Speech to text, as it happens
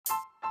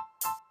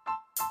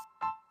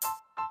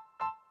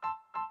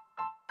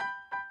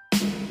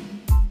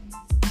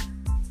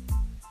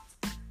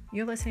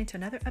You're listening to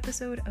another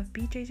episode of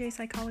BJJ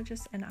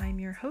Psychologist, and I'm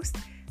your host,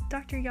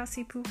 Dr.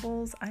 Yasi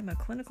Pujols. I'm a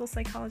clinical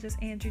psychologist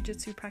and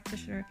jiu-jitsu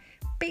practitioner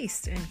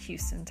based in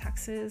Houston,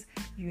 Texas,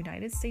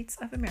 United States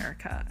of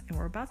America, and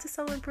we're about to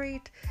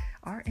celebrate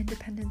our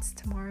independence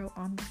tomorrow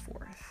on the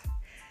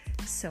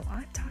 4th. So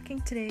I'm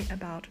talking today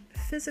about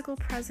physical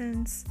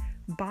presence,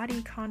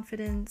 body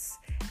confidence,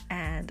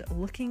 and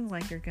looking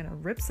like you're gonna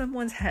rip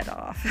someone's head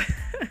off.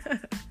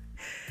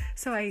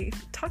 So I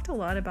talked a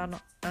lot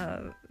about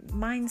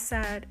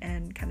mindset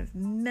and kind of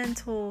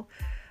mental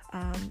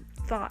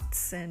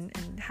thoughts and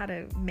how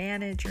to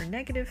manage your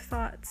negative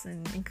thoughts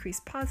and increase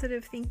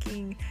positive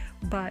thinking,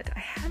 but I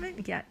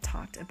haven't yet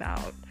talked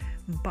about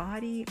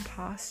body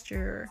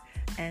posture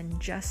and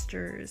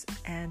gestures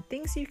and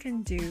things you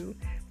can do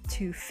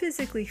to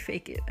physically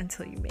fake it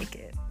until you make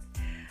it.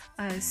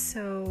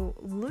 So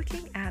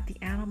looking at the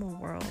animal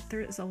world,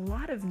 there is a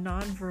lot of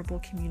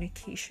nonverbal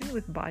communication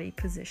with body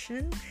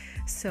position.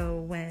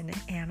 So when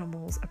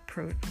animals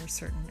approach, or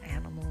certain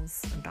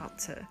animals about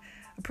to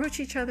approach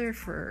each other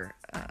for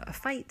a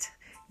fight,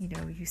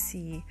 you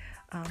see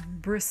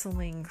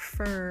bristling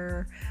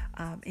fur,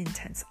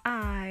 intense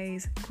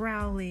eyes,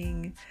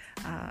 growling,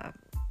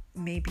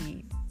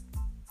 maybe,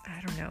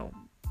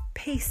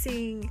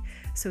 pacing.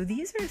 So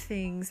these are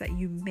things that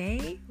you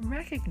may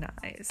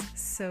recognize.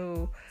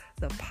 So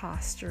the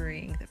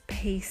posturing, the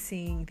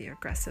pacing, the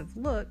aggressive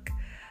look,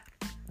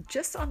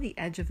 just on the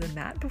edge of the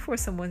mat before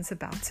someone's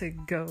about to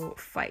go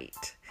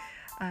fight.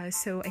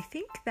 So I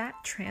think that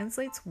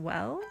translates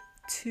well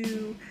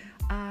to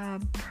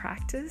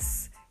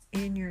practice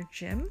in your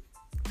gym.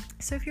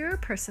 So if you're a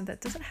person that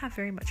doesn't have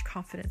very much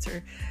confidence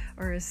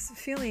or is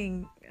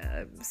feeling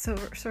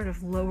sort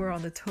of lower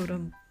on the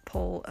totem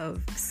pole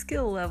of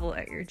skill level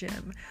at your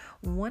gym,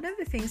 one of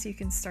the things you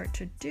can start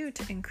to do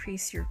to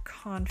increase your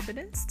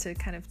confidence, to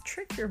kind of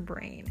trick your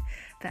brain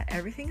that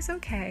everything's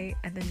okay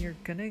and then you're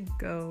gonna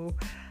go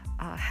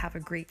have a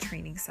great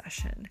training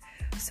session.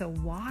 So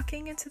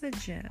walking into the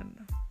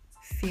gym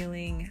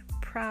feeling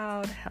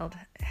proud,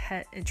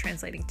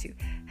 translating to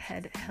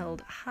head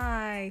held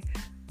high,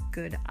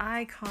 good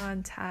eye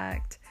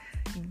contact,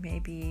 you may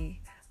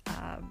be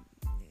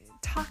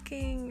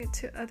talking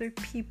to other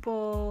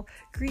people,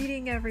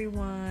 greeting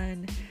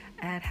everyone,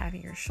 and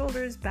having your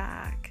shoulders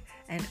back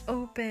and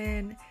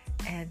open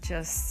and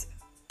just,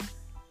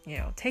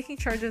 taking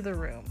charge of the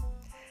room,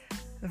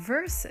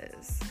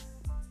 versus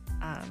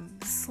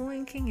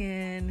slinking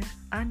in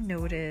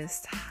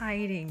unnoticed,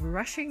 hiding,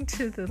 rushing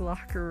to the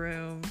locker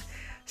room,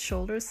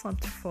 shoulders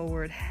slumped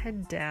forward,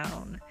 head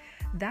down.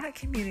 That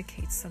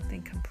communicates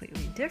something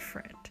completely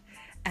different.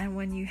 And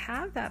when you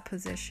have that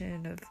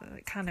position of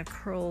kind of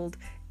curled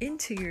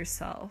into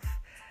yourself,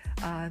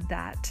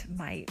 that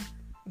might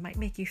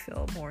make you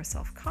feel more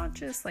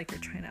self-conscious, like you're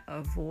trying to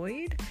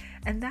avoid.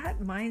 And that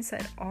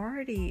mindset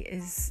already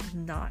is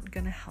not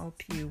going to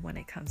help you when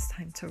it comes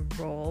time to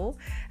roll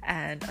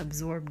and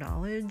absorb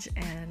knowledge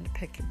and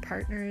pick your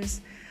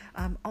partners.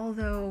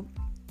 Although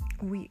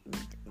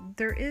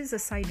there is a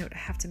side note I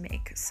have to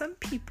make. Some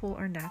people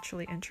are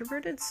naturally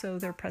introverted, so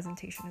their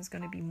presentation is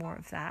going to be more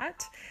of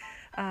that.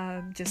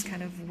 Just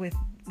kind of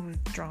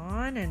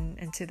withdrawn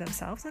and to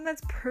themselves, and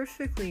that's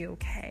perfectly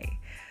okay.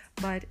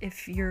 But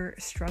if you're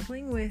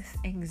struggling with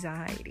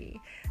anxiety,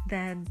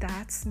 then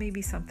that's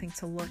maybe something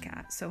to look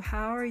at. So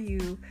how are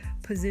you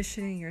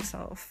positioning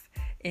yourself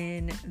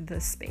in the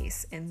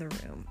space, in the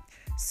room?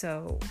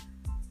 So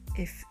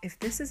if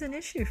this is an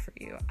issue for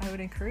you, I would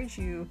encourage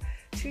you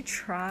to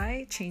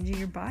try changing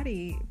your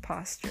body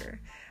posture.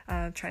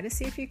 Try to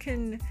see if you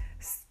can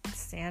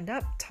stand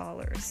up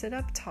taller, sit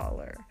up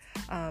taller,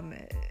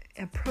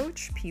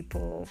 approach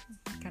people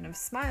kind of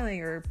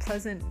smiling or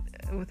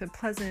with a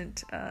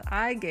pleasant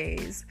eye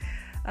gaze.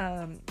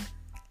 And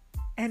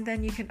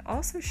then you can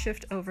also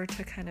shift over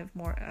to kind of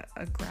more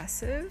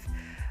aggressive.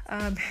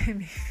 I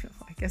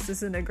guess this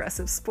is an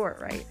aggressive sport,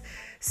 right?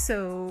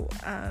 So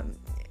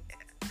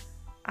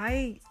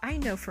I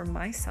know for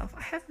myself,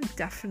 I have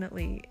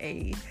definitely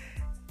a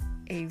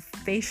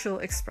facial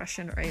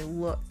expression or a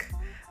look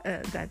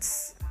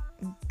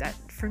that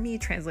for me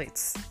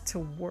translates to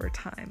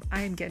wartime.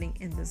 I am getting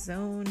in the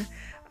zone.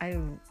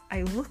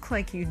 I look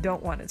like you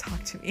don't want to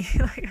talk to me.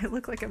 Like I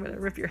look like I'm going to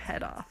rip your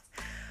head off.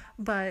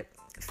 But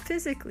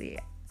physically,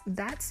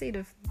 that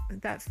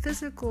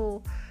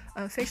physical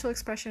facial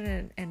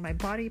expression and my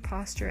body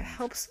posture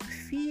helps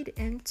feed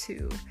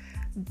into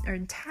or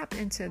tap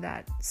into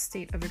that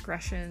state of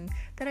aggression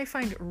that I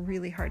find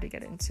really hard to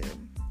get into.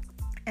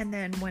 And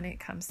then when it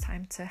comes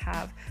time to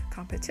have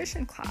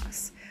competition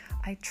class,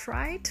 I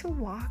try to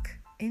walk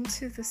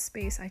into the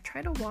space. I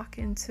try to walk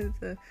into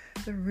the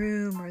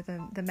room or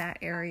the mat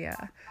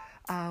area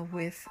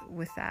with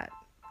that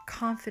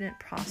confident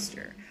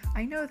posture.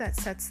 I know that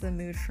sets the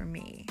mood for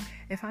me.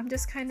 If I'm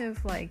just kind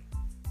of like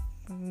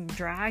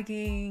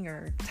dragging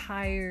or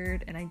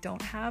tired and I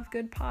don't have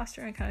good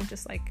posture, I kind of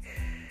just like,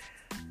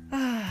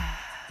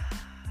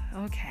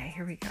 okay,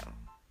 here we go.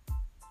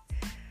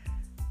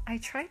 I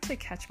try to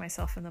catch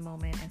myself in the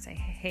moment and say,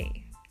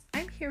 hey,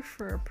 I'm here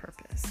for a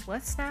purpose.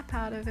 Let's snap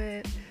out of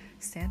it.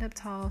 Stand up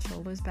tall,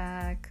 shoulders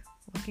back,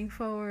 looking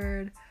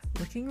forward,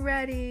 looking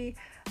ready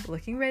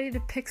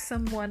to pick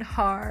someone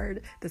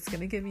hard that's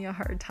going to give me a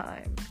hard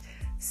time.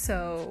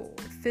 So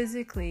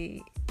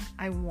physically,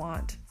 I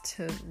want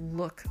to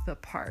look the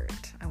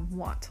part. I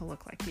want to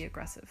look like the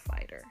aggressive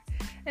fighter.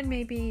 And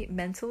maybe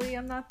mentally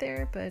I'm not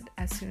there, but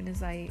as soon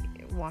as I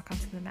walk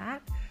onto the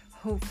mat,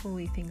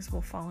 hopefully things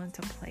will fall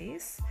into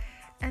place.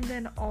 And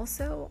then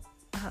also,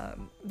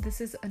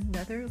 this is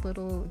another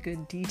little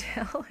good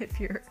detail if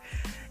you're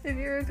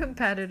a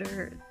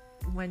competitor,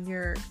 when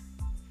you're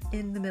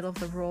in the middle of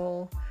the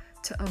roll,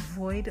 to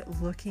avoid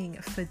looking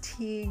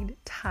fatigued,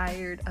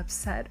 tired,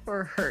 upset,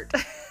 or hurt.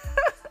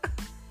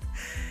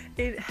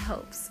 It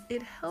helps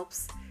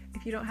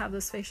if you don't have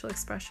those facial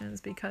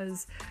expressions,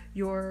 because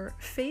your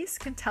face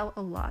can tell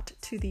a lot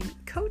to the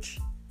coach,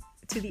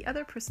 to the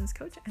other person's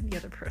coach, and the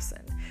other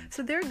person.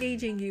 So they're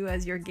gauging you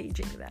as you're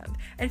gauging them.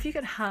 And if you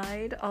can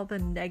hide all the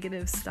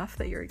negative stuff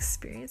that you're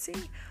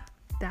experiencing,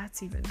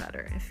 that's even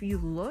better. If you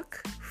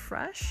look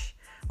fresh,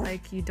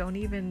 like you don't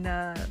even,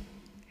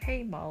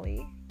 hey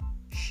Molly,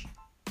 shh.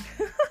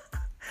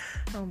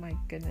 Oh my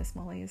goodness,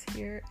 Molly is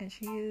here and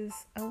she is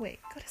awake.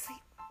 Go to sleep.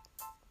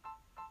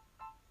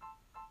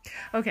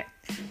 Okay,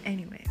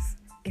 anyways,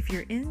 if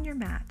you're in your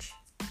match,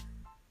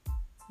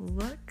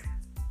 look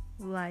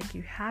like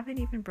you haven't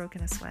even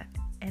broken a sweat,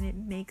 and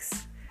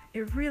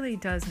it really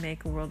does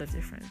make a world of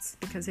difference,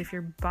 because if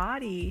your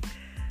body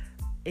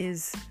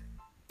is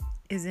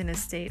in a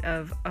state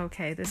of,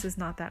 okay, this is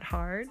not that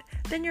hard,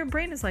 then your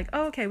brain is like,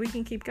 oh, okay, we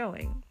can keep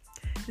going.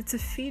 It's a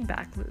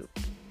feedback loop,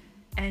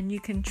 and you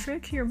can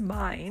trick your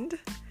mind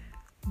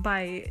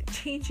by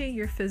changing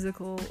your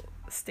physical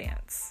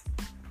stance.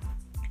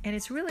 And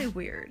it's really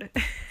weird.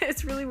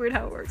 It's really weird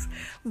how it works.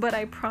 But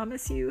I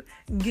promise you,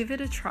 give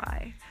it a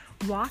try.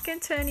 Walk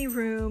into any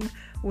room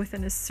with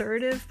an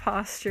assertive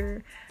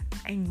posture,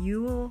 and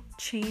you will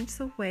change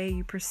the way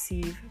you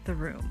perceive the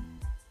room.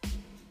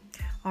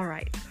 All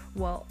right.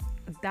 Well,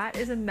 that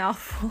is a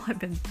mouthful. I've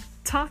been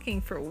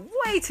talking for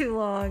way too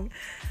long.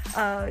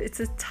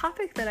 It's a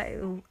topic that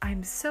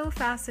I'm so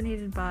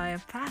fascinated by. I'm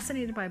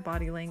fascinated by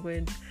body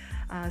language.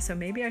 So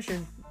maybe I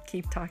should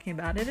keep talking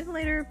about it in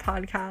later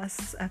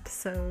podcasts,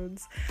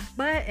 episodes.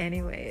 But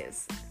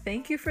anyways,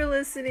 thank you for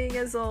listening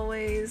as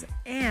always,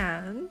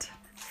 and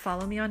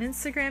follow me on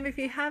Instagram if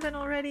you haven't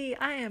already.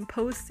 I am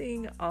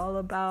posting all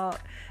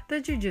about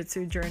the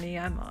jiu-jitsu journey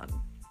I'm on,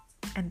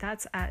 and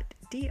that's at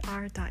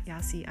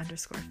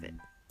dr.yasi_fit.